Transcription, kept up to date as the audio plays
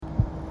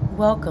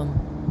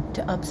Welcome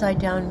to Upside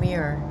Down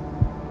Mirror,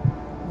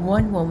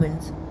 one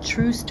woman's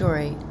true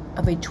story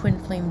of a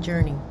twin flame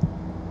journey,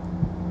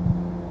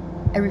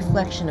 a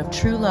reflection of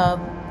true love,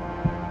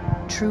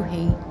 true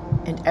hate,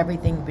 and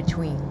everything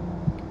between,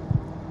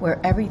 where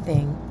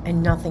everything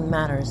and nothing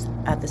matters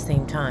at the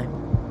same time.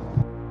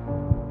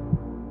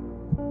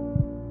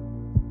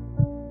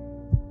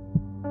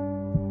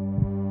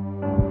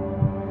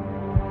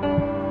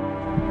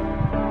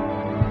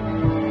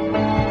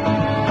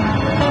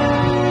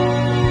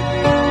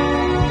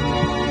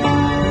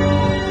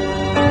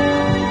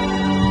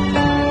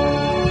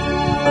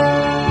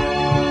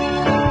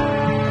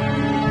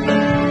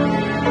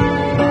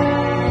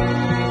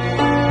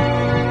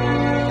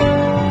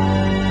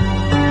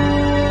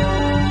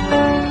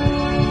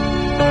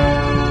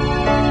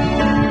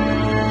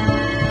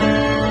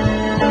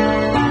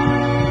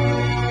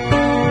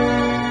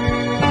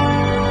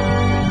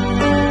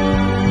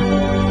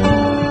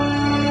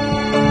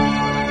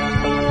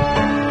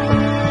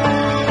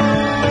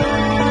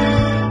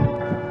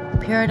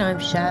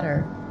 Paradigms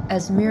shatter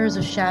as mirrors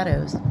of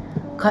shadows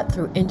cut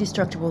through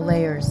indestructible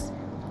layers,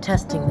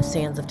 testing the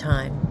sands of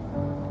time.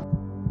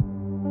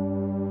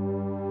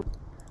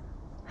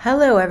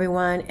 Hello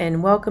everyone,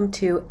 and welcome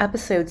to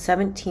episode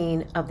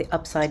 17 of the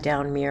Upside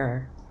Down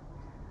Mirror.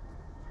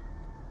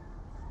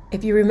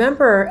 If you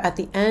remember, at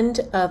the end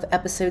of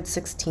episode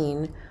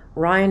 16,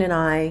 Ryan and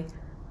I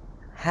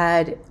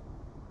had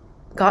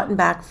gotten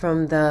back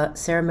from the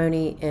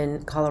ceremony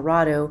in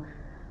Colorado,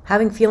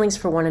 having feelings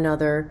for one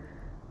another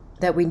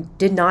that we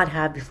did not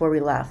have before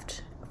we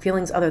left,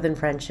 feelings other than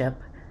friendship.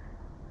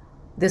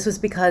 This was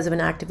because of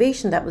an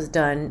activation that was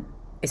done,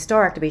 a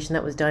star activation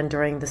that was done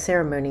during the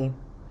ceremony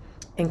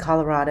in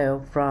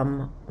Colorado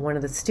from one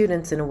of the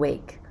students in a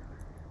wake.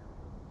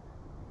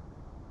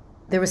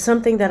 There was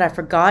something that I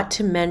forgot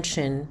to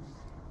mention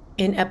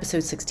in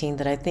episode 16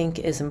 that I think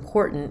is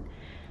important,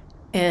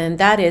 and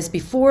that is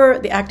before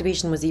the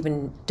activation was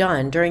even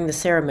done, during the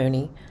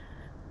ceremony,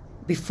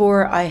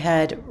 before I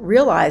had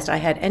realized I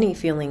had any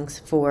feelings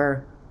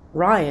for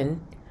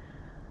Ryan,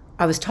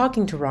 I was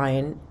talking to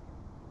Ryan,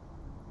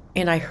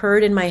 and I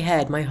heard in my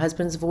head my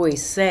husband's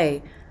voice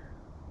say,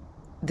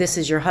 "This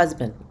is your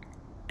husband."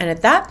 And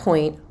at that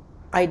point,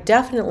 I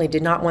definitely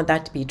did not want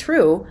that to be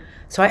true,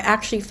 so I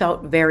actually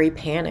felt very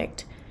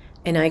panicked.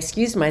 And I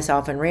excused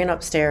myself and ran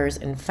upstairs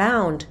and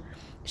found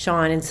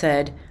Sean and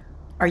said,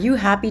 "Are you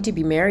happy to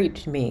be married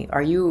to me?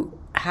 Are you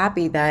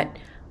happy that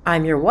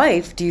I'm your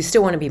wife? Do you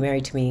still want to be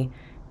married to me?"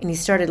 And he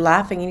started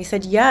laughing and he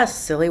said, "Yes,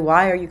 silly,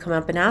 why are you coming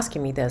up and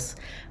asking me this?"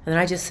 And then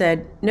I just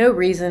said, "No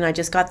reason, I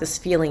just got this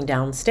feeling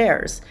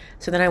downstairs."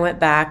 So then I went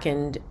back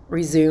and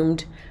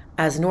resumed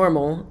as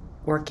normal,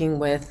 working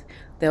with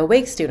the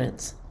Awake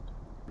students.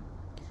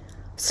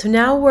 So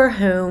now we're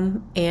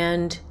home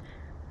and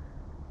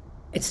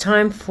it's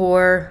time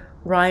for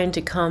Ryan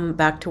to come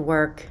back to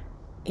work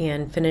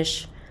and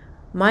finish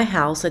my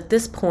house. At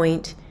this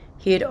point,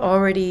 he had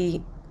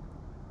already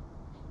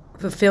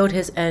fulfilled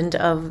his end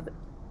of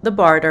the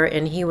barter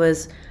and he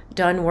was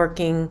done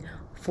working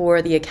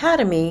for the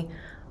academy,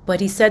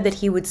 but he said that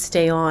he would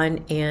stay on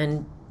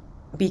and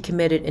be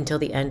committed until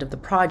the end of the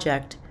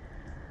project,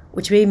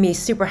 which made me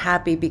super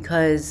happy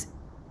because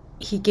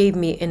he gave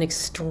me an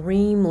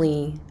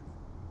extremely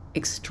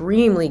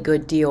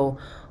good deal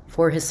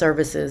for his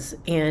services.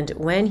 And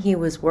when he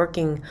was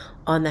working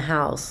on the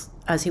house,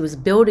 as he was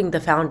building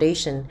the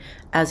foundation,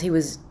 as he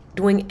was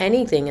doing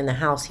anything in the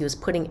house, he was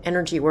putting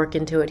energy work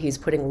into it, he's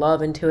putting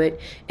love into it,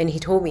 and he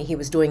told me he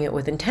was doing it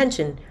with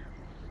intention.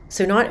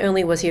 So not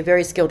only was he a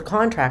very skilled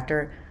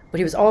contractor, but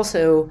he was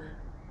also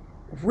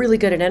really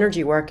good at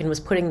energy work and was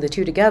putting the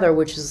two together,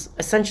 which is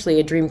essentially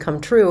a dream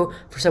come true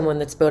for someone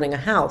that's building a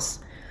house.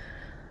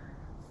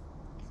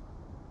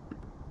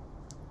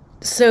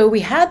 So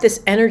we had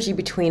this energy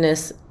between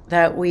us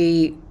that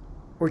we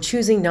were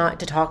choosing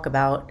not to talk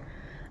about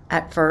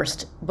at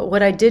first. But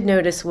what I did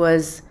notice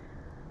was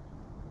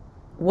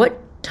what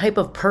type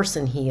of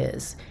person he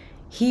is.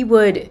 He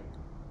would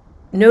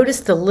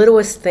notice the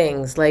littlest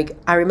things. Like,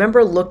 I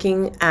remember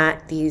looking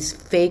at these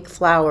fake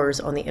flowers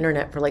on the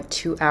internet for like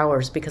 2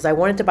 hours because I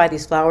wanted to buy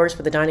these flowers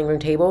for the dining room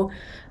table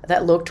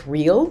that looked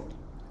real.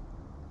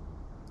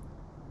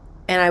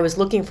 And I was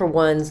looking for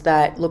ones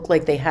that looked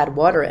like they had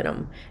water in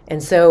them.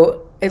 And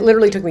so it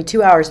literally took me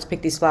 2 hours to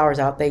pick these flowers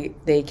out.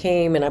 They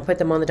came and I put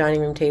them on the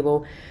dining room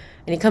table.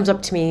 And he comes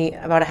up to me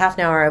about a half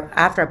an hour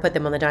after I put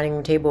them on the dining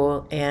room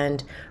table,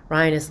 and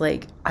Ryan is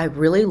like, "I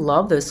really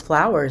love those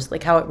flowers,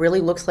 like how it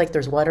really looks like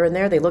there's water in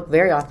there. They look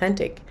very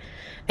authentic."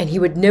 And he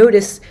would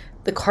notice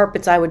the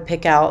carpets I would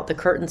pick out, the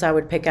curtains I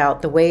would pick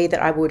out, the way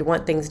that I would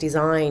want things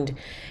designed.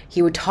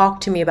 He would talk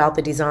to me about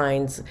the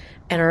designs.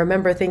 And I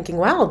remember thinking,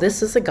 wow,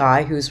 this is a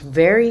guy who's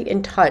very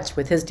in touch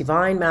with his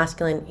divine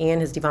masculine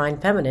and his divine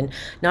feminine.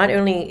 Not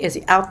only is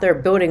he out there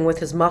building with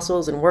his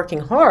muscles and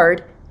working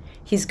hard,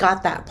 he's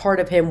got that part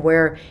of him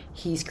where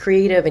he's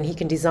creative and he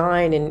can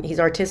design and he's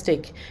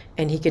artistic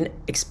and he can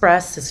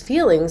express his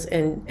feelings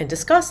and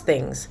discuss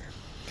things.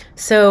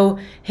 So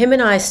him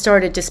and I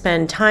started to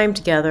spend time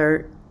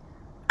together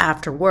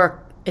after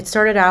work It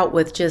started out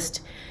with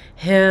just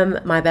him,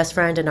 my best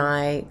friend, and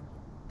I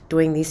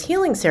doing these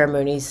healing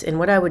ceremonies. And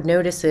what I would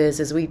notice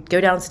is we'd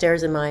go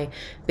downstairs in my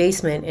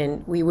basement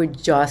and we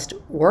would just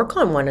work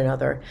on one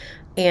another.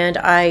 And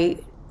I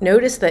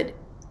noticed that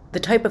the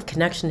type of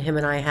connection him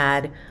and I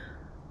had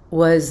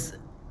was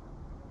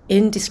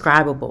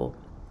indescribable.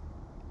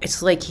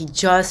 It's like he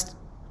just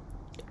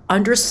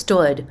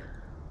understood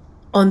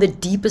on the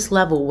deepest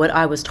level what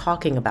I was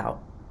talking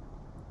about.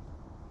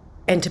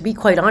 And to be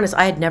quite honest,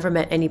 I had never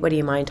met anybody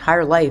in my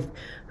entire life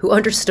who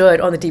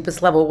understood on the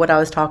deepest level what I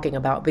was talking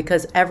about,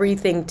 because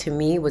everything to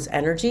me was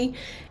energy.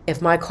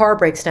 If my car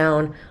breaks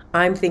down,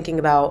 I'm thinking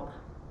about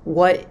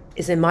what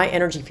is in my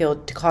energy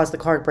field to cause the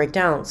car to break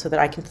down so that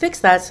I can fix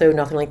that so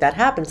nothing like that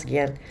happens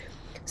again.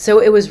 So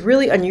it was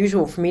really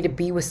unusual for me to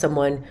be with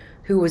someone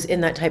who was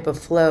in that type of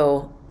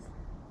flow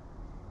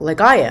like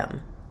I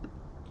am.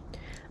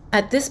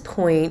 At this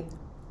point,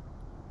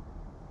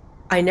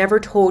 I never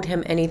told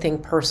him anything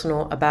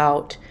personal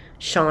about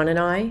Sean and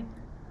I.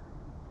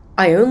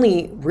 I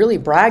only really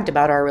bragged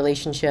about our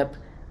relationship,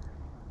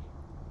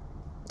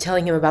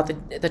 telling him about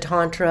the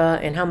Tantra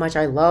and how much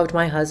I loved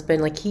my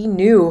husband. Like, he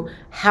knew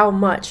how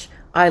much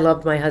I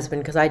loved my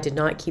husband because I did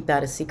not keep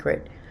that a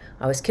secret.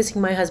 I was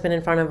kissing my husband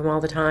in front of him all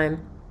the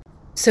time.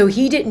 So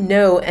he didn't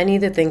know any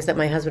of the things that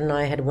my husband and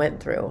I had went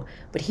through.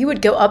 But he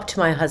would go up to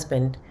my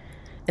husband,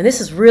 and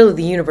this is really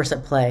the universe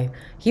at play.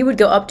 He would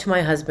go up to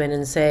my husband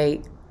and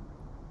say,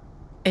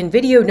 in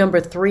video number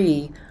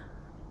 3,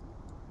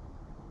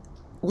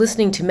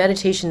 listening to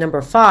meditation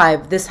number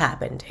 5, this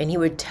happened. And he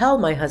would tell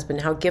my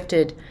husband how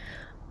gifted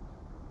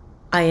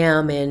I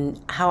am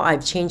and how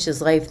I've changed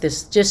his life,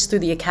 this just through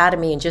the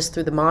academy and just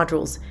through the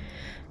modules.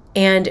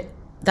 And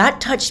that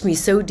touched me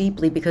so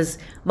deeply because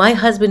my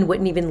husband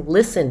wouldn't even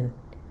listen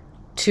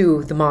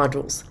to the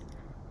modules.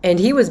 And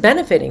he was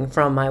benefiting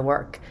from my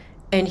work.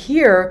 And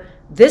here,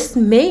 this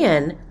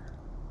man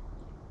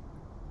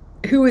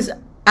who is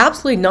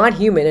absolutely not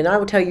human, and I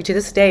will tell you to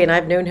this day, and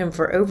I've known him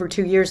for over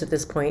 2 years at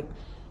this point,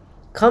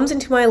 comes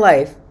into my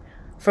life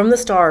from the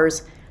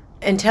stars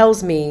and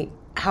tells me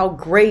how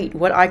great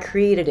what I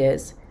created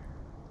is.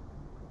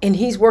 And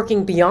he's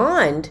working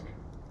beyond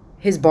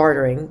his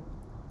bartering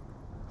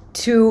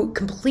to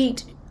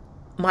complete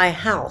my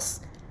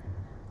house.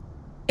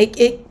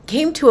 It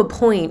came to a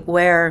point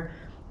where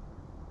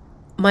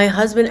my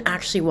husband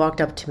actually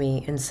walked up to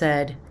me and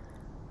said,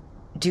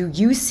 "Do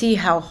you see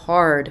how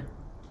hard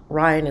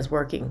Ryan is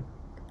working?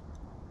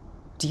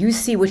 Do you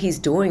see what he's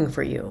doing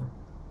for you?"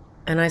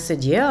 And I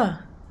said, "Yeah."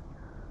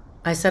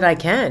 I said, "I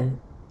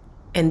can."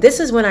 And this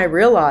is when I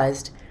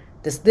realized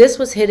this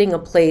was hitting a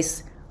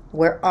place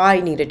where I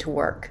needed to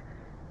work.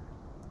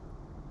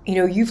 You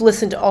know, you've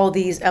listened to all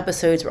these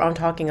episodes where I'm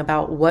talking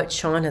about what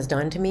Sean has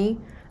done to me.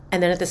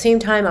 And then at the same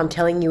time, I'm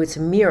telling you it's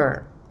a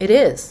mirror. It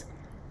is.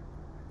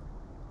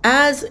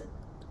 As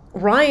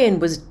Ryan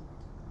was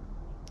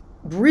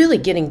really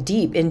getting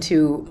deep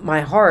into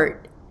my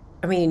heart,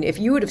 I mean, if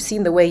you would have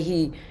seen the way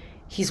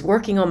he's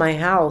working on my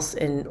house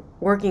and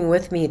working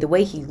with me, the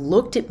way he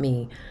looked at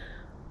me,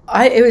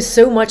 it was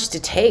so much to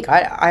take.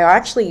 I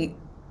actually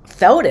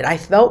felt it. I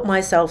felt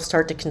myself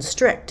start to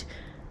constrict.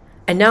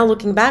 And now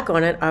looking back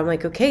on it, I'm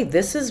like, okay,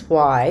 this is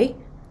why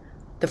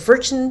the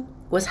friction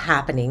was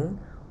happening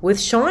with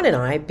Sean and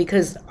I,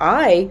 because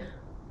I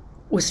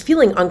was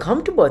feeling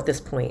uncomfortable at this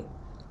point.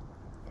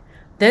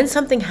 Then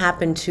something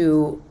happened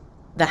to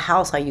the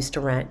house I used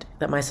to rent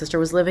that my sister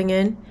was living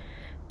in.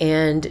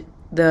 And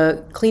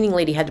the cleaning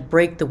lady had to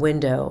break the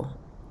window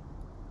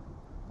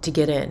to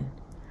get in.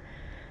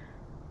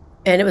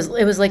 And it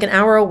was like an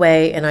hour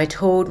away, and I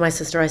told my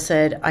sister, I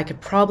said, I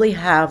could probably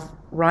have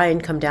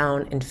Ryan come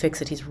down and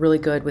fix it. He's really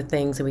good with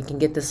things, and we can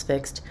get this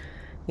fixed,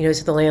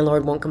 so the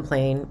landlord won't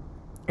complain.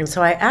 And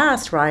so I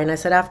asked Ryan, I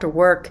said, after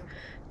work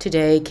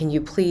today, can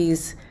you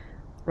please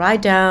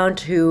ride down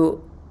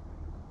to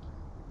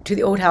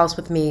the old house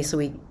with me so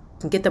we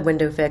can get the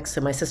window fixed so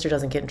my sister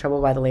doesn't get in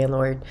trouble by the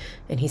landlord?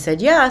 And he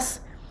said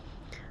yes.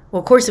 Well,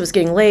 of course, it was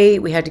getting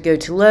late. We had to go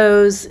to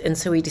Lowe's, and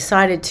so we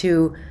decided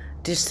to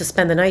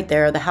spend the night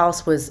there. The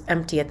house was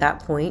empty at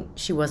that point.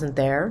 She wasn't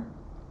there.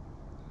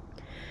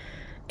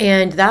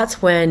 And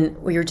that's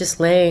when we were just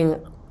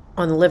laying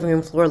on the living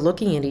room floor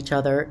looking at each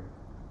other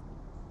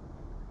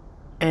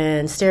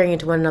and staring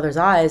into one another's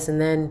eyes. And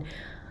then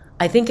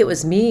I think it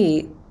was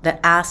me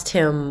that asked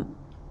him,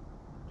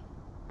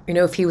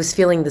 if he was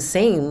feeling the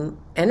same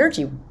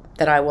energy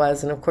that I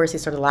was. And of course he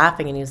started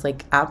laughing, and he was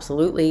like,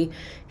 absolutely.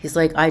 He's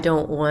like, I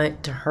don't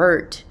want to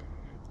hurt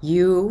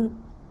you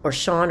or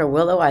Sean or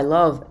Willow. I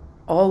love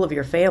all of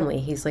your family.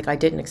 He's like, I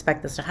didn't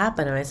expect this to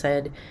happen. And I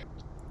said,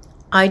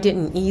 I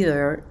didn't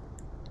either.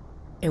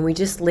 And we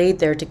just laid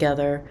there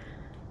together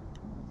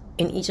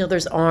in each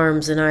other's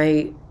arms, and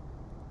I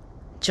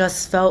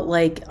just felt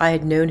like I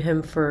had known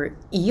him for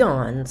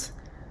eons.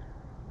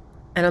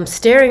 And I'm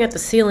staring at the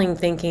ceiling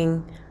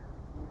thinking,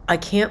 I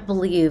can't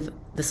believe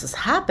this is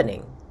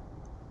happening.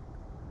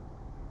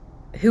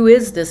 Who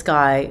is this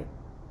guy?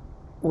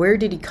 Where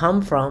did he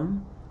come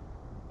from?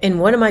 And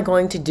what am I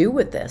going to do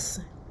with this?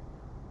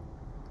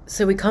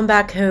 So we come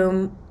back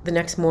home the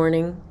next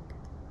morning.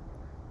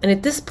 And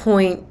at this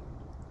point,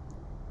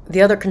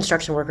 the other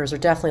construction workers are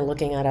definitely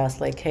looking at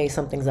us like, hey,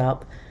 something's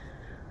up.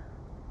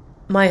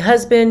 My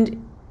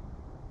husband,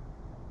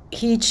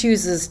 he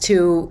chooses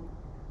to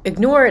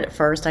ignore it at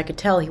first. I could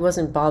tell he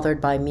wasn't bothered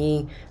by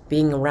me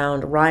being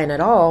around Ryan at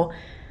all.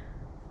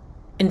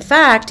 In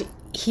fact,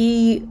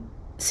 he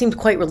seemed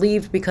quite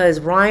relieved because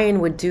Ryan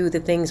would do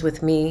the things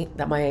with me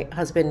that my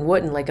husband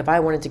wouldn't. Like if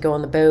I wanted to go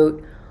on the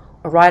boat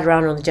or ride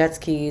around on the jet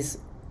skis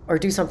or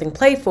do something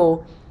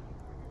playful,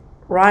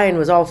 Ryan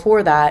was all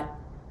for that.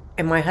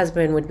 And my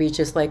husband would be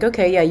just like,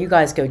 okay, yeah, you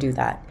guys go do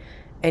that.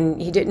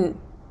 And he didn't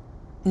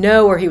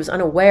know, or he was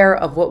unaware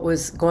of what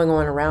was going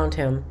on around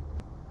him.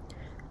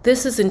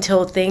 This is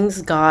until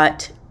things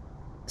got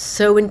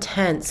so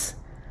intense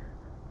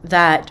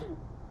that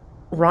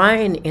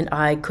Ryan and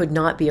I could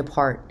not be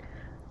apart.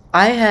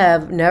 I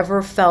have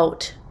never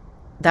felt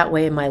that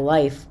way in my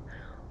life,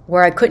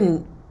 where I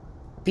couldn't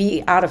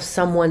be out of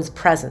someone's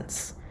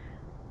presence.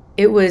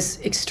 It was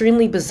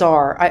extremely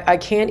bizarre. I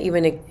can't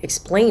even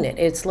explain it.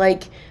 It's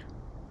like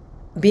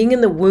being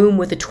in the womb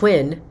with a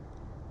twin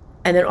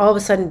and then all of a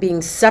sudden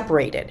being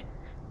separated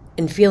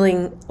and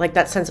feeling like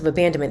that sense of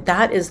abandonment.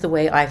 That is the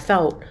way I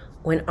felt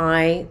when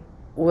I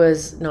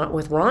was not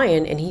with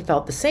Ryan, and he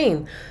felt the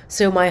same.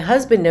 So my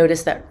husband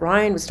noticed that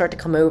Ryan would start to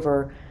come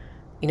over,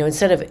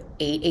 instead of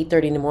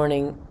 8:30 in the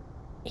morning,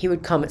 he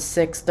would come at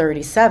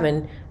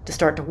 6:37 to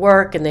start to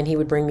work, and then he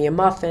would bring me a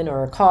muffin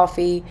or a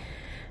coffee.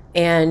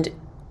 And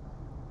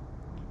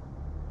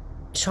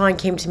Sean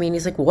came to me and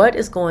he's like, what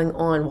is going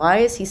on? Why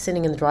is he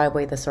sitting in the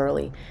driveway this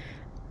early?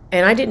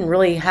 And I didn't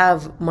really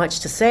have much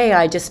to say.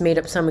 I just made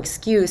up some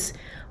excuse,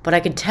 but I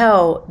could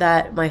tell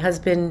that my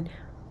husband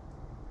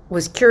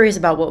was curious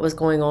about what was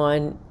going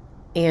on,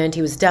 and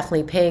he was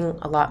definitely paying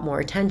a lot more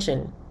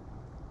attention.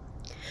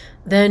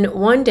 Then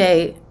one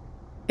day,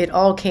 it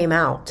all came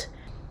out.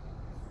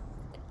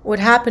 What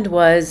happened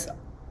was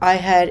I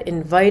had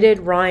invited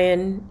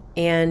Ryan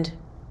and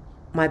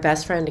my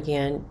best friend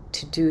again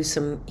to do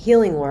some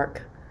healing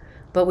work,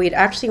 but we'd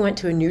actually went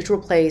to a neutral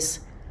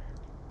place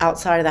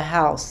outside of the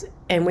house,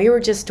 and we were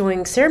just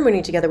doing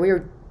ceremony together. We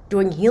were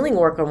doing healing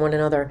work on one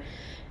another.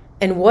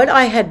 And what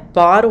I had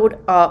bottled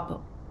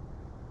up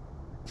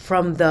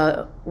from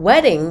the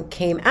wedding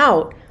came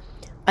out.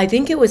 I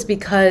think it was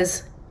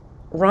because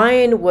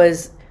Ryan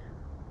was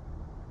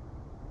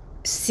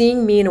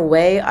seeing me in a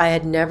way I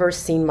had never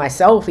seen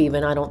myself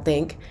even, I don't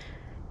think.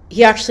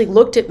 He actually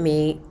looked at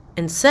me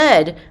and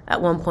said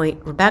at one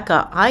point,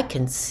 Rebecca, I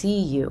can see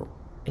you.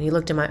 And he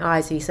looked in my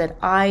eyes and he said,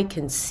 I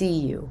can see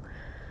you.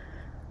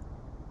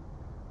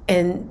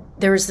 And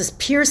there was this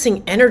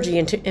piercing energy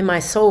in my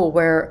soul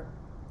where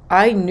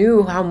I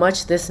knew how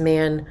much this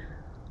man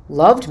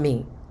loved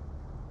me.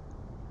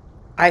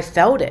 I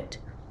felt it.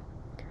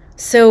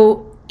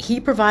 So he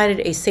provided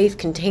a safe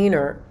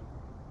container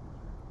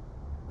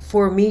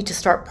for me to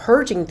start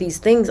purging these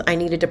things I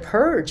needed to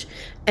purge.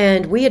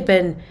 And we had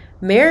been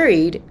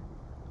married,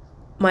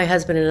 my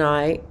husband and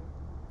I,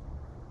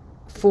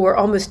 for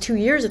almost 2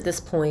 years at this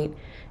point,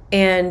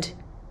 and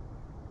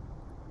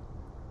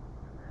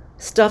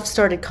stuff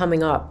started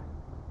coming up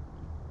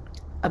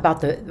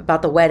about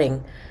the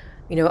wedding.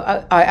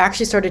 I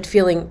actually started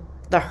feeling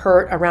the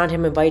hurt around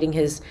him inviting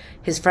his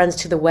friends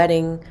to the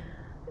wedding,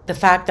 the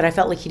fact that I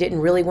felt like he didn't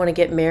really want to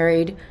get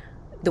married,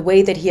 the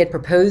way that he had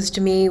proposed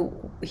to me.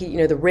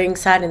 The ring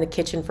sat in the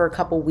kitchen for a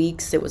couple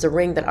weeks. It was a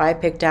ring that I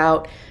picked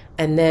out.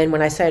 And then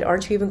when I said,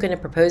 aren't you even going to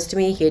propose to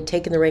me? He had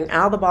taken the ring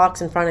out of the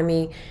box in front of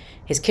me.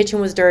 His kitchen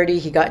was dirty.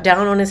 He got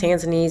down on his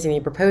hands and knees and he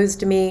proposed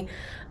to me.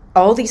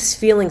 All these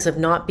feelings of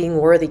not being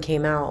worthy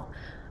came out.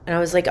 And I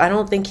was like, I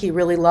don't think he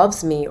really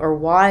loves me, or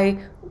why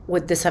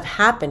would this have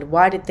happened?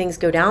 Why did things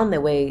go down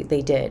the way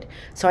they did?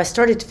 So I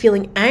started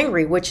feeling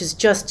angry, which is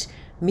just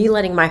me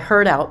letting my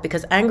hurt out,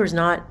 because anger is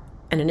not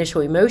an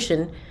initial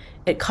emotion.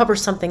 It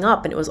covers something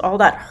up, and it was all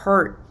that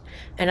hurt.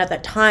 And at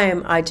that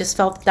time, I just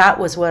felt that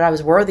was what I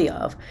was worthy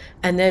of.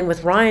 And then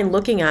with Ryan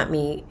looking at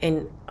me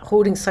and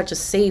holding such a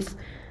safe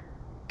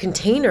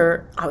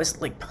container, I was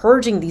like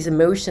purging these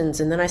emotions,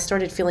 and then I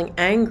started feeling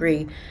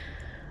angry.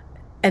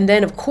 And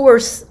then, of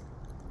course,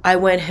 I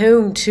went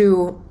home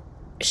to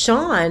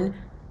Sean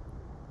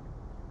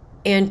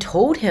and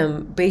told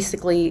him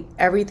basically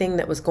everything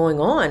that was going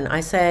on. I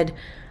said,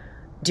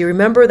 do you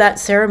remember that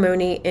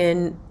ceremony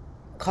in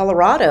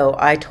Colorado?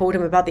 I told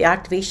him about the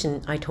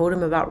activation. I told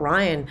him about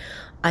Ryan.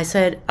 I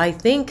said, I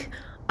think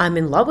I'm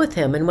in love with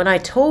him. And when I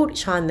told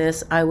Sean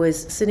this, I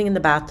was sitting in the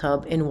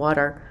bathtub in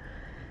water,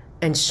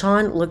 and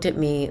Sean looked at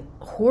me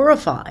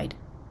horrified.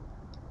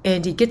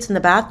 And he gets in the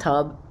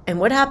bathtub, and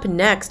what happened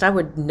next, I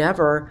would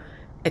never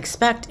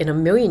expect in a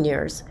million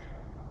years.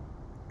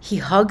 He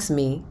hugs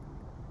me.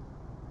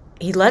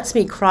 He lets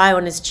me cry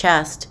on his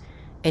chest,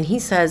 and he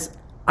says,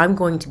 I'm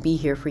going to be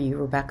here for you,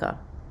 Rebecca.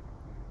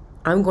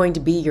 I'm going to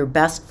be your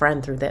best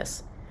friend through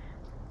this.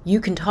 You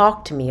can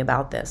talk to me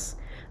about this.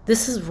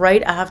 This is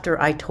right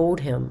after I told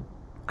him.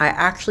 I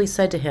actually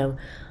said to him,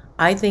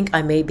 I think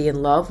I may be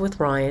in love with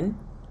Ryan,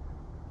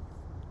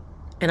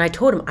 And I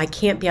told him, I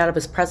can't be out of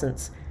his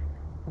presence.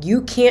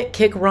 You can't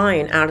kick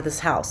Ryan out of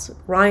this house.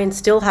 Ryan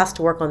still has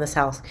to work on this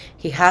house.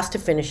 He has to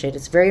finish it.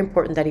 It's very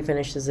important that he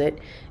finishes it.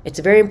 It's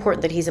very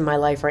important that he's in my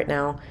life right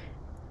now.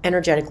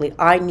 Energetically,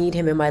 I need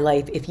him in my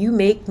life. If you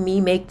make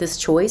me make this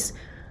choice,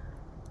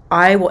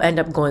 I will end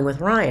up going with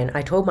Ryan.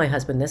 I told my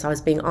husband this. I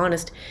was being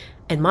honest.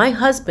 And my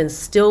husband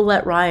still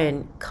let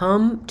Ryan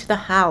come to the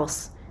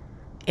house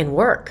and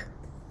work.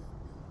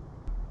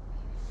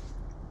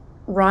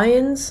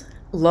 Ryan's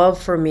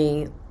love for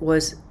me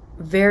was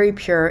very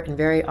pure and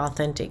very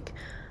authentic.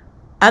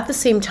 At the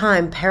same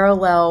time,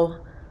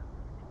 parallel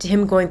to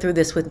him going through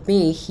this with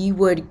me, he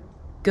would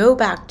go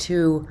back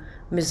to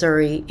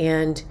Missouri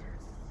and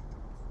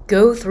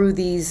go through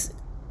these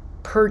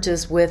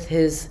purges with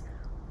his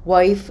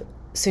wife,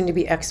 soon to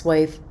be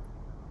ex-wife,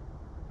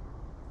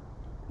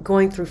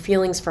 going through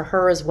feelings for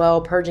her as well,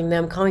 purging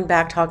them, coming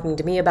back, talking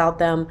to me about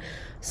them.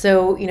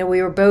 So,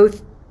 we were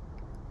both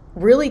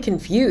really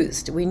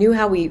confused. We knew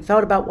how we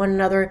felt about one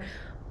another,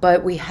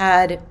 but he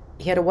had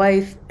a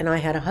wife and I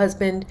had a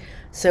husband,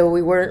 so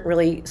we weren't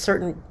really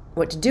certain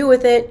what to do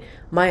with it.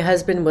 My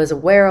husband was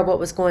aware of what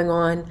was going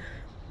on.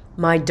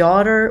 My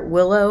daughter,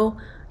 Willow,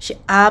 she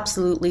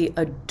absolutely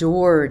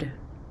adored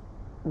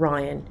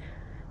Ryan.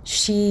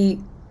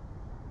 She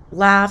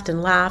laughed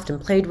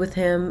and played with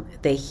him.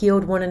 They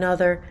healed one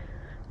another.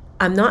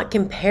 I'm not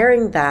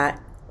comparing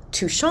that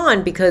to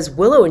Sean because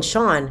Willow and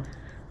Sean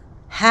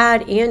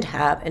had and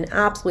have an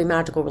absolutely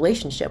magical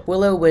relationship.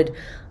 Willow would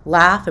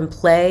laugh and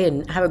play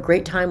and have a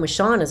great time with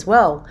Sean as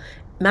well.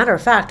 Matter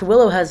of fact,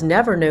 Willow has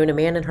never known a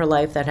man in her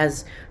life that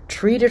has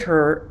treated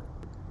her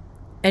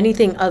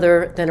anything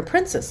other than a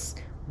princess.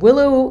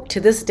 Willow, to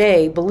this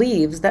day,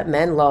 believes that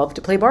men love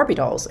to play Barbie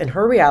dolls. In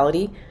her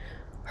reality,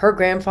 her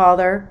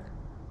grandfather,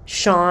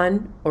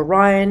 Sean, or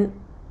Ryan,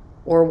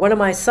 or one of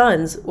my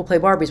sons will play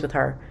Barbies with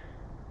her.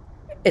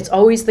 It's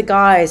always the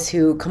guys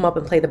who come up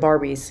and play the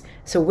Barbies.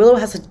 So Willow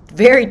has a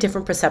very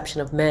different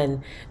perception of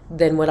men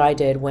than what I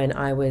did when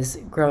I was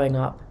growing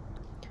up.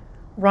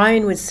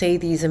 Ryan would say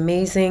these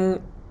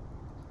amazing,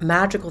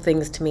 magical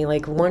things to me.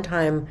 Like one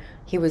time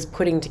he was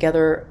putting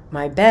together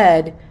my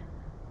bed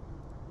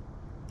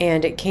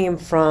and it came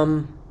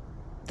from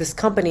this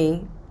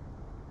company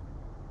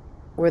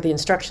where the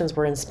instructions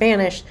were in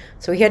Spanish.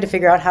 So he had to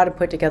figure out how to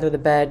put together the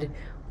bed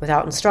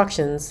without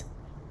instructions.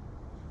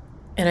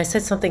 And I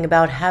said something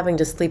about having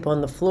to sleep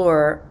on the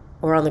floor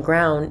or on the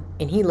ground.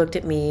 And he looked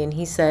at me and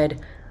he said,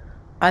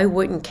 I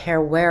wouldn't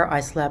care where I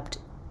slept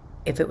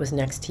if it was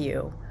next to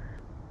you.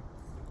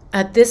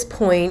 At this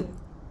point,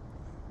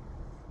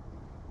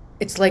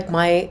 it's like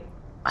my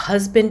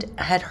husband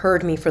had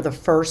heard me for the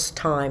first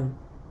time.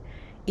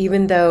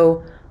 Even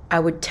though I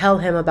would tell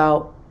him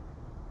about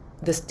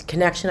this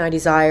connection I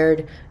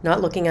desired,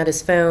 not looking at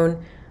his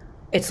phone,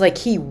 it's like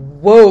he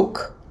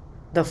woke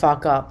the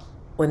fuck up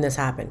when this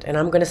happened. And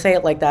I'm going to say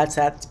it like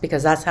that's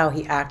because that's how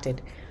he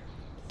acted.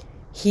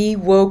 He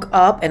woke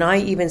up and I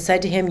even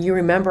said to him, you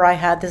remember I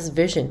had this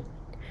vision.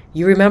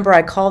 You remember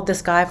I called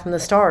this guy from the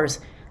stars.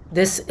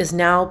 This is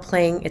now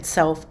playing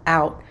itself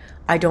out.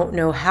 I don't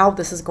know how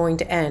this is going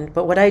to end,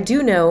 but what I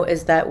do know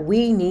is that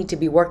we need to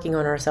be working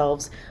on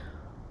ourselves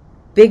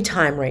big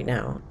time right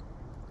now.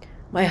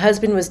 My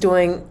husband was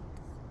doing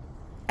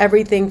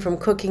everything from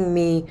cooking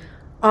me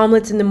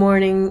omelets in the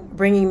morning,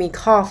 bringing me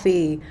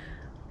coffee,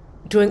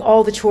 doing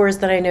all the chores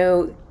that I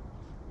know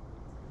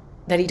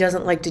that he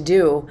doesn't like to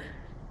do.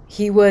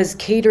 He was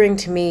catering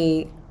to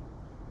me,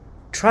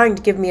 trying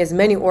to give me as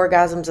many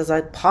orgasms as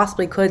I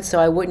possibly could so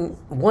I wouldn't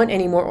want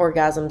any more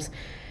orgasms.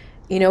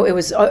 It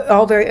was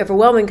all very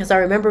overwhelming because I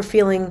remember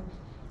feeling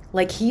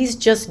like he's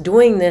just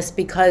doing this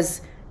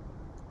because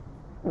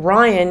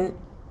Ryan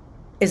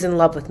is in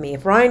love with me.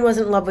 If Ryan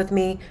wasn't in love with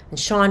me, then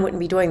Sean wouldn't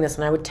be doing this.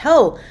 And I would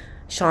tell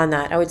Sean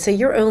that. I would say,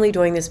 you're only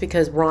doing this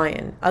because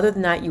Ryan. Other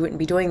than that, you wouldn't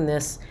be doing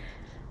this.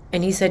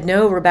 And he said,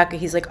 no, Rebecca,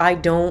 he's like, I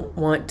don't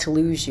want to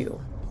lose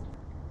you.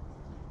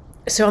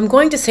 So I'm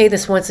going to say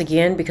this once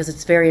again because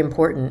it's very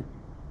important.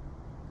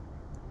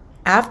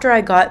 After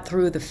I got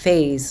through the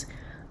phase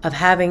of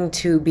having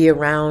to be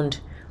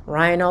around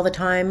Ryan all the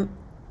time,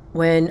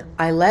 when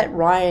I let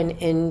Ryan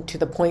into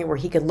the point where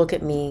he could look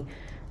at me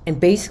and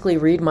basically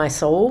read my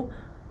soul,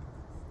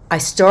 I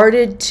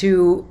started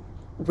to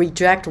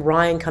reject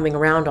Ryan coming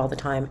around all the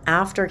time.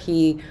 After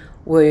he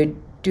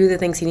would do the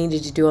things he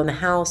needed to do in the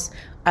house,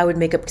 I would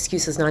make up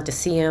excuses not to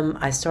see him.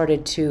 I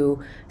started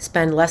to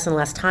spend less and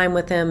less time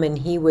with him, and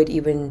he would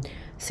even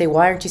say,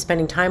 why aren't you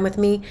spending time with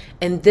me?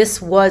 And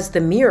this was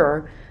the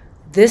mirror.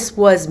 This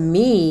was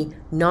me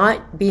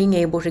not being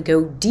able to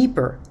go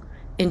deeper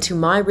into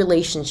my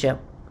relationship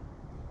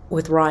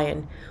with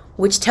Ryan,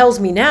 which tells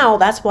me now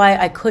that's why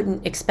I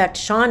couldn't expect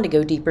Sean to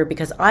go deeper,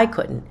 because I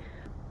couldn't.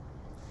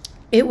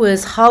 It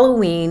was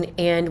Halloween,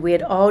 and we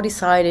had all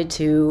decided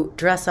to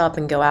dress up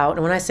and go out.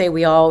 And when I say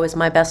we all, it was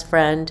my best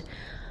friend.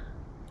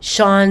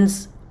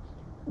 Sean's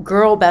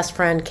girl best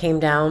friend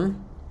came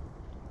down,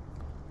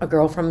 a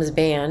girl from his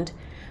band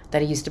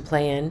that he used to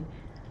play in,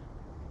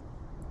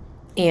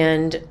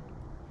 and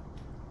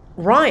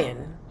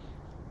Ryan.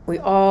 we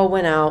all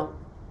went out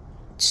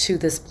to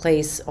this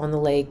place on the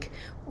lake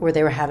where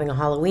they were having a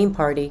Halloween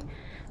party.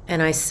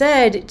 And I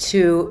said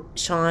to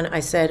Sean, I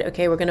said,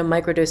 okay, we're going to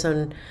microdose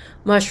on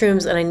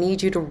mushrooms, and I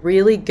need you to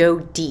really go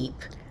deep.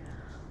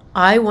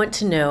 I want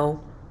to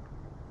know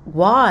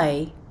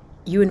why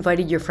you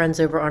invited your friends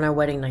over on our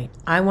wedding night.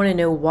 I want to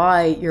know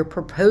why your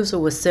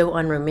proposal was so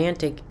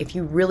unromantic if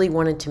you really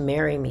wanted to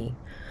marry me.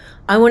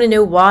 I want to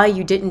know why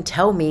you didn't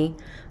tell me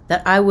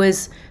that I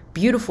was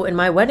beautiful in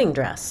my wedding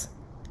dress.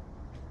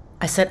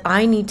 I said,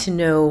 I need to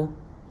know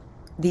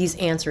these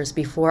answers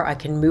before I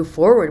can move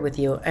forward with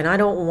you. And I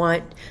don't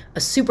want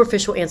a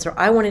superficial answer.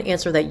 I want an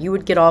answer that you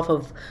would get off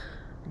of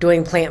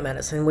doing plant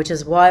medicine, which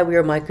is why we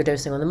were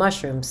microdosing on the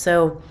mushrooms.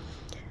 So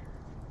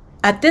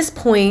at this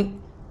point,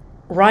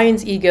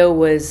 Ryan's ego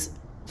was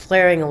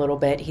flaring a little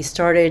bit. He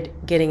started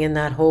getting in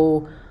that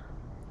whole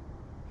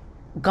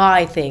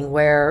guy thing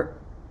where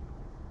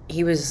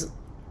he was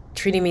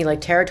treating me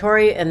like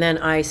territory. And then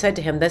I said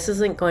to him, this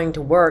isn't going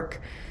to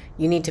work.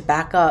 You need to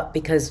back up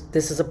because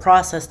this is a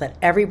process that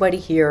everybody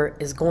here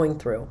is going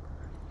through.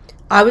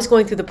 I was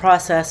going through the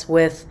process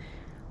with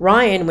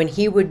Ryan when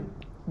he would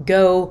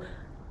go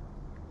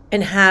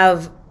and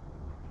have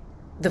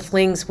the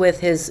flings with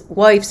his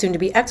wife, soon to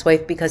be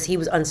ex-wife, because he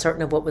was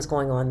uncertain of what was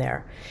going on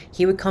there.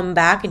 He would come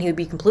back and he would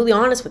be completely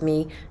honest with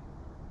me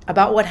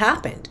about what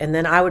happened. And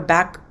then I would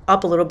back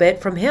up a little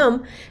bit from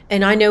him.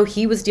 And I know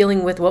he was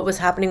dealing with what was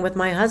happening with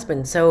my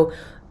husband. So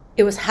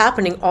it was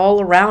happening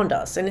all around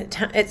us. And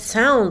it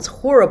sounds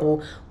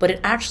horrible, but it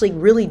actually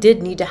really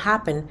did need to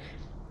happen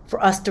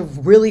for us to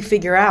really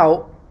figure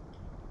out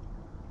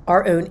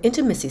our own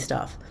intimacy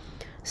stuff.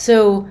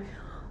 So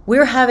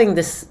we're having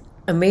this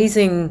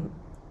amazing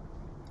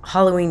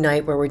Halloween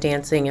night where we're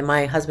dancing, and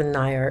my husband and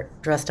I are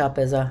dressed up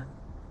as a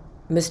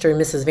Mr.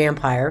 and Mrs.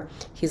 Vampire.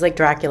 He's like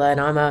Dracula,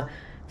 and I'm a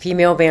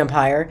female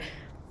vampire.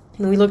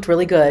 And we looked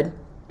really good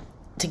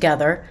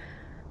together.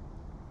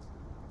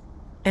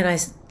 And I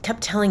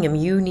kept telling him,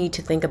 you need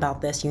to think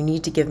about this. You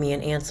need to give me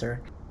an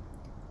answer.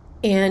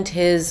 And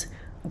his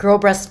girl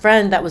best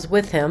friend that was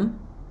with him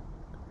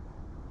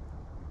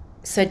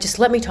said, just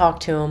let me talk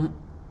to him.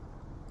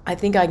 I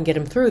think I can get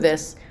him through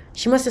this.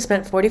 She must have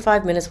spent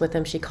 45 minutes with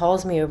him. She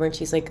calls me over and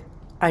she's like,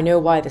 I know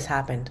why this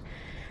happened.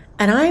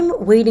 And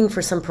I'm waiting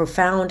for some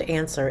profound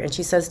answer. And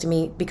she says to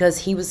me, because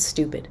he was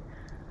stupid.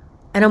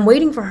 And I'm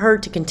waiting for her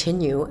to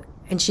continue.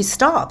 And she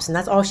stops. And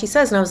that's all she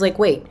says. And I was like,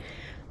 wait,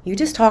 you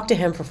just talked to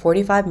him for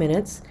 45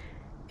 minutes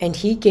and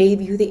he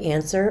gave you the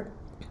answer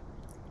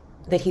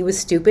that he was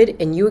stupid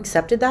and you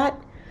accepted that?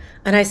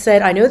 And I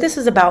said, I know this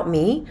is about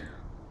me,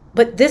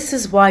 but this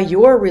is why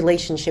your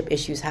relationship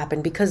issues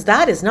happen, because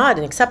that is not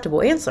an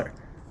acceptable answer.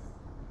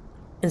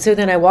 And so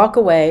then I walk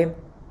away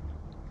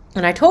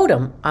and I told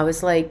him, I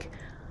was like,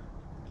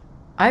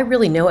 I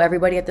really know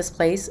everybody at this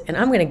place, and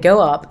I'm going to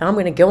go up and I'm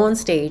going to go on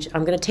stage.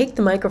 I'm going to take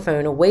the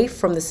microphone away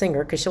from the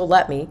singer because she'll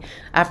let me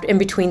after in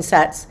between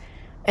sets.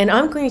 And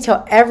I'm going to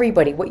tell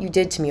everybody what you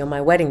did to me on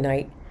my wedding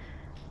night.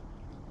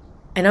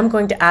 And I'm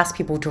going to ask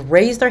people to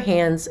raise their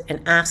hands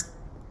and ask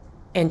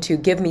and to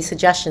give me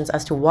suggestions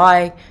as to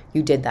why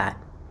you did that.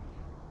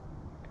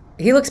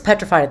 He looks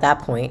petrified at that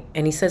point,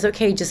 and he says,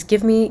 okay, just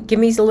give me a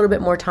little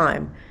bit more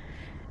time.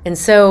 And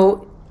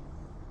so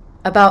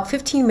about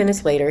 15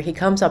 minutes later, he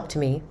comes up to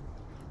me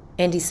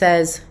and he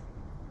says,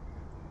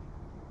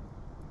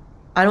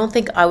 I don't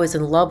think I was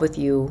in love with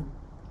you.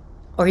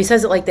 Or he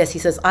says it like this. He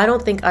says, I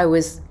don't think I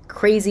was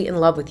crazy in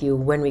love with you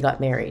when we got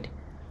married.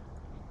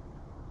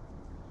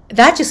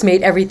 That just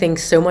made everything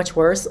so much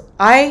worse.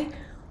 I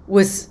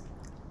was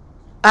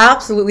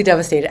absolutely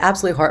devastated,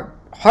 absolutely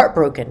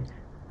heartbroken,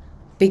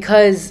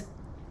 because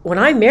when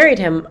I married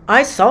him,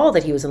 I saw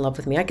that he was in love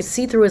with me. I could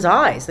see through his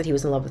eyes that he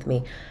was in love with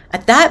me.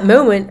 At that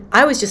moment,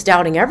 I was just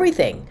doubting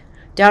everything.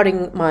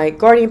 Doubting my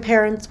guardian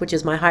parents, which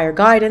is my higher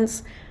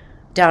guidance.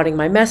 Doubting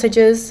my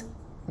messages.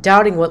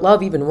 Doubting what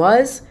love even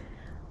was.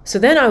 So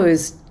then I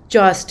was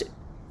just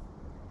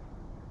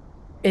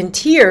in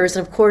tears.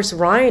 And of course,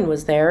 Ryan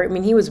was there. I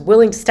mean, he was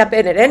willing to step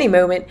in at any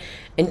moment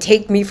and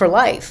take me for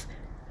life.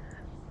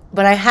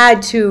 But I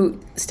had to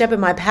step in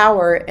my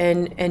power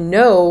and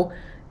know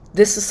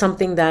this is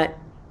something that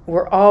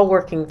we're all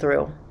working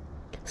through.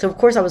 So, of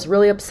course, I was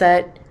really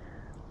upset.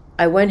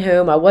 I went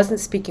home. I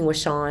wasn't speaking with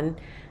Sean.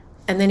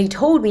 And then he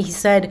told me, he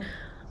said,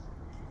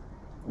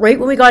 right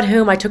when we got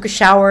home, I took a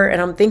shower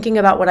and I'm thinking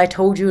about what I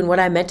told you and what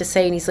I meant to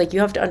say. And he's like, you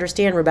have to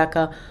understand,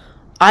 Rebecca,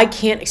 I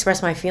can't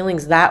express my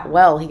feelings that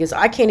well. He goes,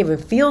 I can't even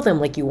feel them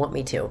like you want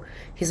me to.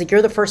 He's like,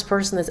 you're the first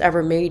person that's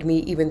ever made me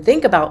even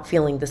think about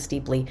feeling this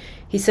deeply.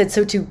 He said,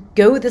 so to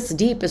go this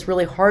deep is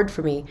really hard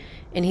for me.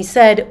 And he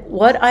said,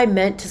 what I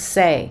meant to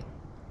say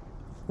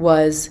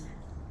was,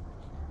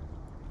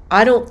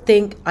 I don't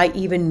think I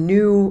even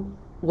knew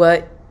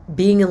what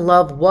being in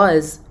love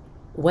was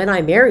when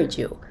I married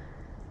you.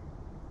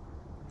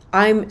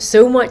 I'm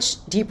so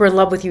much deeper in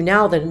love with you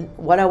now than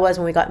what I was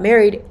when we got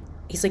married.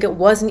 He's like, it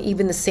wasn't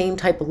even the same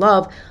type of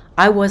love.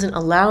 I wasn't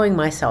allowing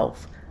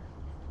myself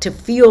to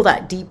feel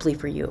that deeply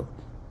for you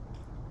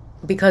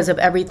because of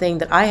everything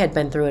that I had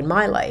been through in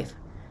my life.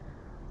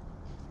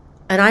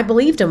 And I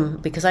believed him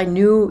because I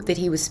knew that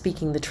he was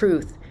speaking the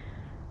truth.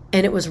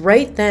 And it was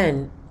right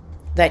then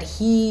that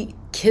he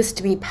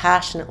kissed me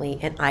passionately,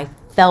 and I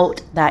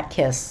felt that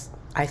kiss.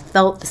 I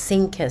felt the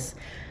same kiss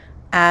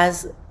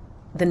as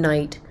the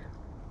night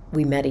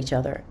we met each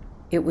other.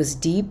 It was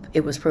deep,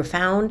 it was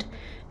profound,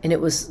 and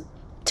it was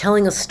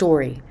telling a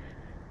story.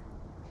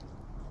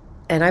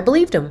 And I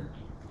believed him.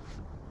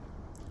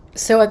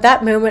 So at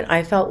that moment,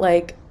 I felt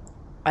like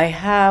I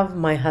have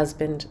my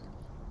husband.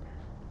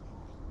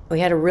 We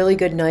had a really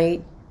good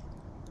night.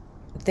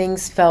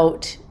 Things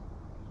felt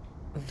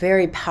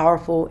very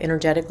powerful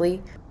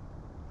energetically.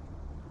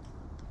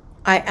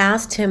 I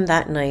asked him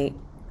that night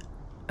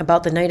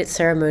about the night at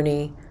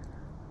ceremony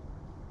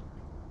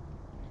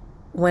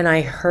when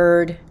I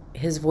heard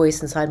his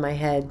voice inside my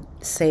head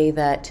say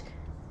that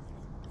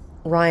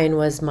Ryan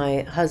was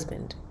my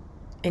husband.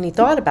 And he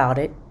thought about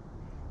it,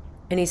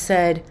 and he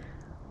said,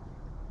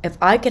 if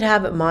I could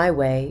have it my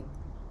way,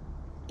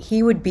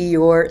 he would be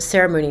your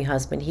ceremony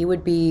husband. He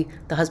would be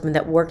the husband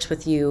that works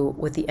with you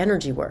with the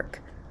energy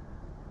work.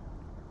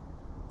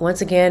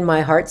 Once again,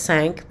 my heart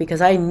sank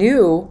because I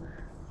knew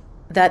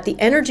that the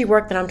energy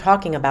work that I'm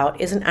talking about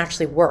isn't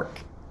actually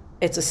work.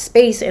 It's a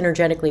space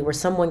energetically where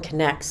someone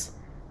connects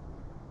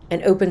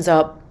and opens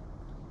up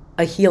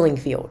a healing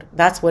field.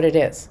 That's what it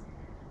is.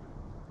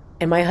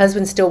 And my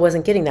husband still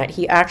wasn't getting that.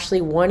 He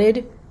actually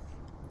wanted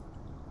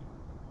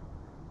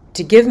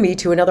to give me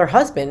to another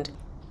husband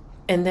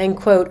and then,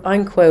 quote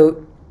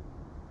unquote,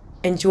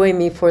 enjoy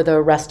me for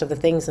the rest of the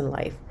things in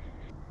life.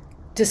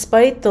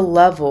 Despite the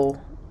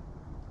level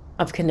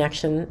of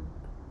connection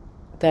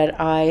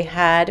that I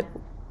had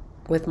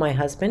with my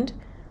husband,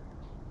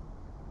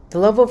 the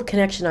level of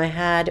connection I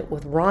had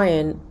with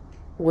Ryan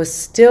was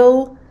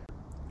still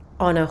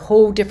on a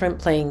whole different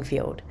playing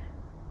field.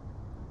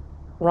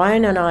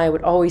 Ryan and I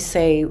would always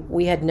say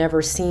we had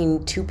never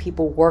seen two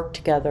people work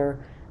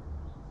together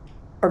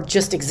or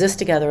just exist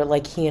together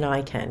like he and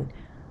I can.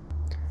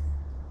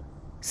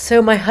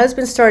 So my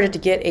husband started to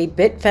get a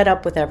bit fed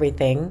up with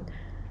everything.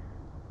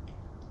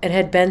 It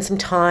had been some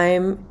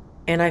time,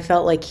 and I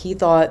felt like he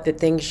thought that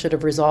things should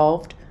have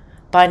resolved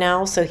by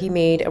now, so he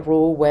made a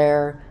rule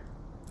where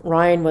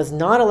Ryan was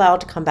not allowed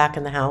to come back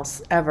in the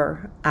house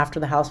ever after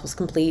the house was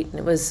complete, and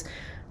it was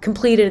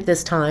completed at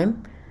this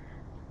time.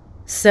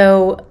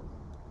 So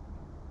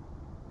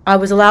I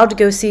was allowed to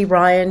go see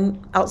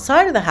Ryan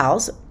outside of the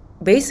house,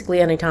 basically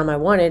anytime I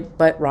wanted,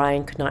 but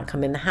Ryan could not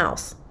come in the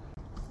house.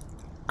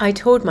 I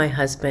told my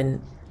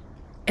husband,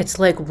 it's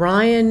like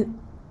Ryan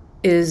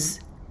is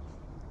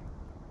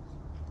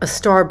a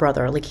star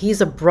brother, like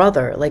he's a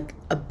brother, like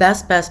a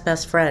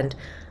best friend,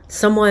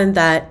 someone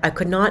that I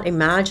could not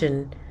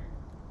imagine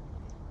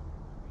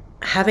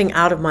having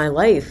out of my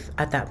life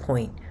at that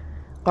point.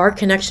 Our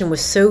connection was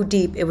so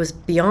deep, it was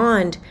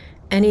beyond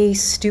any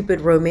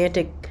stupid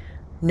romantic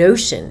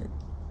notion.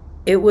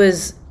 It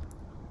was,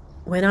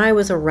 when I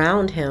was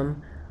around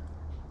him,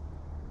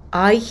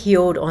 I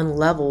healed on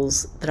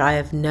levels that I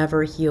have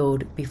never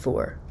healed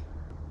before.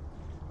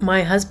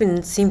 My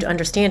husband seemed to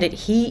understand it.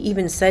 He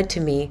even said to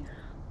me,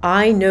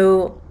 I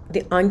know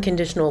the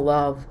unconditional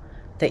love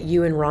that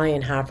you and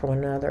Ryan have for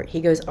one another.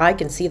 He goes, I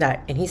can see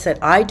that. And he said,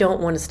 I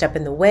don't want to step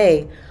in the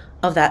way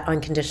of that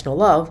unconditional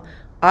love.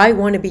 I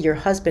want to be your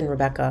husband,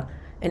 Rebecca,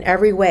 in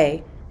every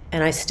way.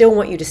 And I still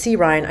want you to see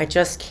Ryan. I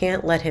just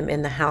can't let him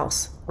in the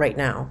house right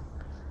now.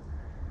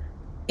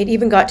 It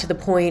even got to the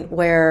point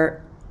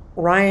where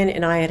Ryan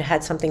and I had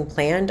had something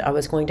planned. I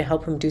was going to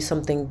help him do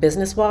something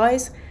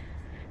business-wise.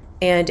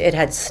 And it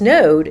had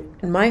snowed.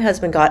 And my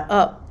husband got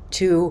up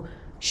to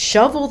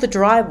shovel the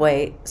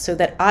driveway so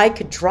that I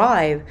could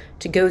drive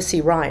to go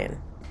see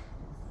Ryan.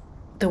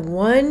 The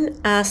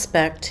one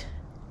aspect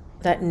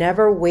that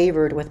never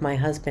wavered with my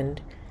husband,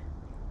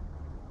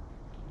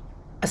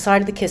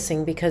 aside of the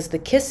kissing, because the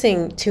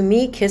kissing, to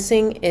me,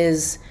 kissing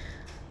is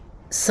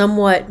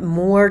somewhat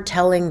more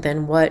telling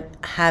than what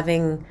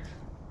having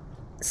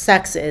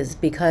sex is,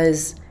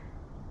 because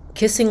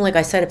kissing, like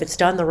I said, if it's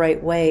done the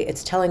right way,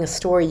 it's telling a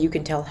story. You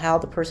can tell how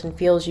the person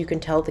feels, you can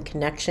tell the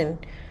connection.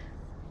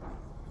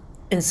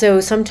 And so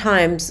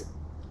sometimes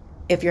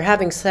if you're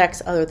having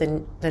sex other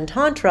than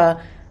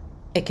Tantra,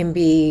 it can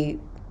be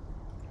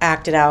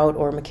acted out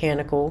or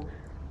mechanical.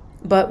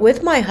 But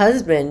with my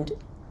husband,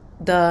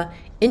 the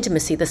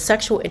intimacy, the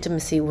sexual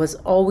intimacy was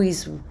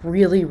always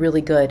really, really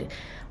good.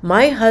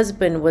 My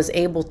husband was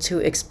able to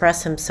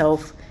express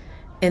himself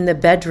in the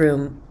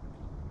bedroom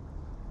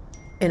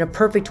in a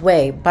perfect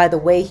way, by the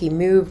way he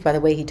moved, by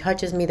the way he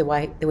touches me, the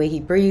way he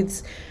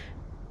breathes.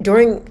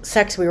 During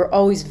sex, we were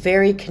always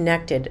very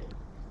connected.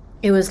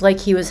 It was like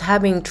he was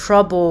having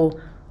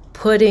trouble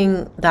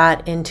putting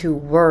that into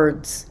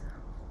words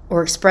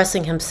or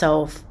expressing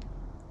himself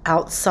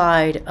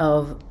outside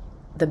of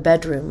the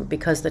bedroom,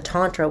 because the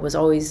Tantra was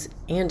always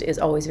and is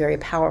always very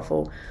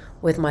powerful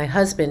with my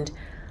husband.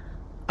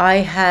 I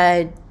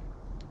had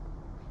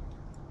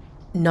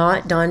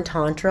not done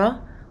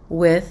Tantra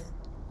with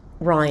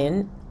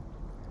Ryan.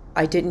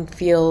 I didn't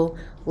feel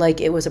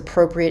like it was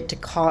appropriate to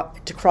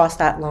cross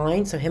that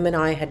line. So him and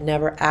I had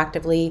never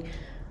actively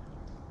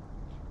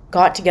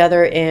got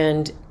together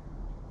and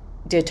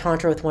did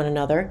Tantra with one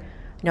another.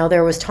 Now,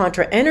 there was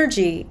Tantra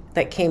energy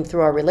that came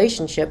through our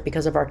relationship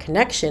because of our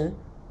connection,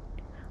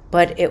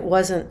 but it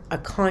wasn't a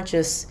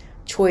conscious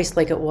choice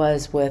like it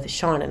was with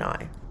Sean and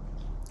I.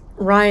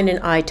 Ryan and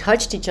I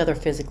touched each other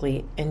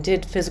physically and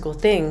did physical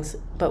things,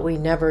 but we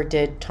never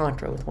did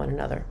Tantra with one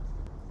another.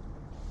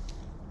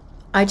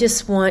 I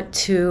just want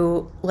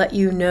to let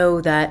you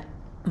know that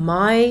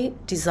my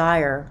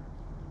desire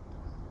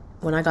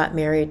when I got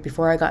married,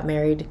 before I got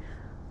married,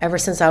 ever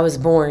since I was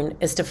born,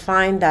 is to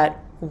find that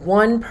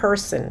one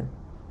person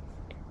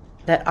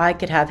that I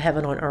could have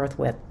heaven on earth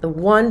with. The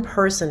one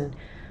person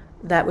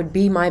that would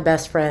be my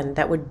best friend,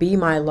 that would be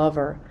my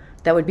lover,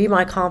 that would be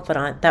my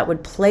confidant, that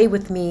would play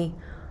with me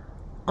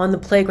on the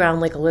playground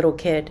like a little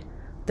kid.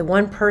 The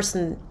one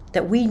person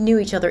that we knew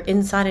each other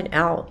inside and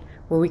out,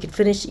 where we could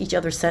finish each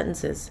other's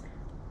sentences.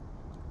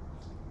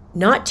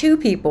 Not two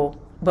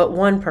people, but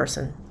one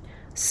person.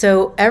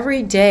 So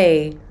every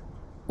day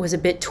was a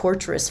bit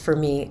torturous for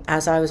me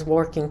as I was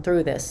working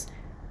through this,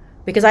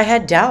 because I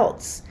had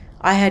doubts.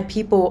 I had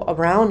people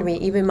around me,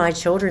 even my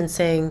children,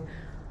 saying,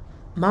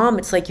 "Mom,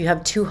 it's like you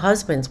have two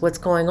husbands. What's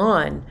going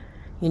on?"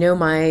 You know,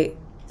 my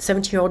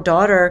 17-year-old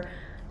daughter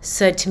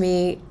said to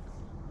me,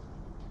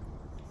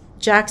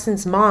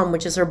 "Jackson's mom,"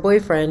 which is her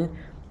boyfriend,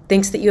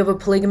 "thinks that you have a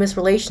polygamous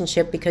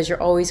relationship because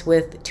you're always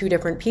with two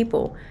different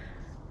people."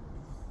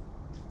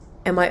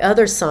 And my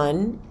other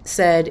son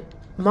said,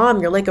 "Mom,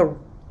 you're like a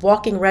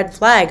walking red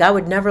flag. I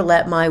would never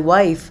let my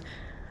wife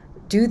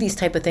do these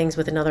type of things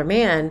with another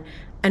man."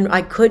 And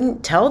I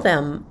couldn't tell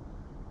them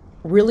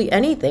really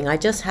anything. I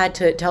just had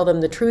to tell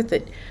them the truth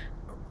that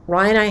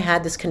Ryan and I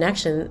had this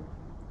connection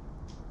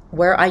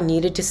where I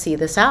needed to see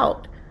this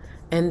out,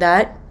 and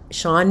that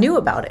Sean knew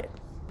about it.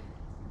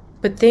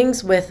 But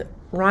things with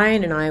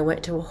Ryan and I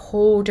went to a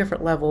whole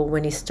different level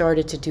when he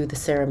started to do the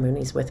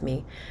ceremonies with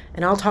me.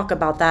 And I'll talk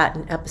about that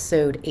in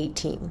episode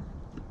 18.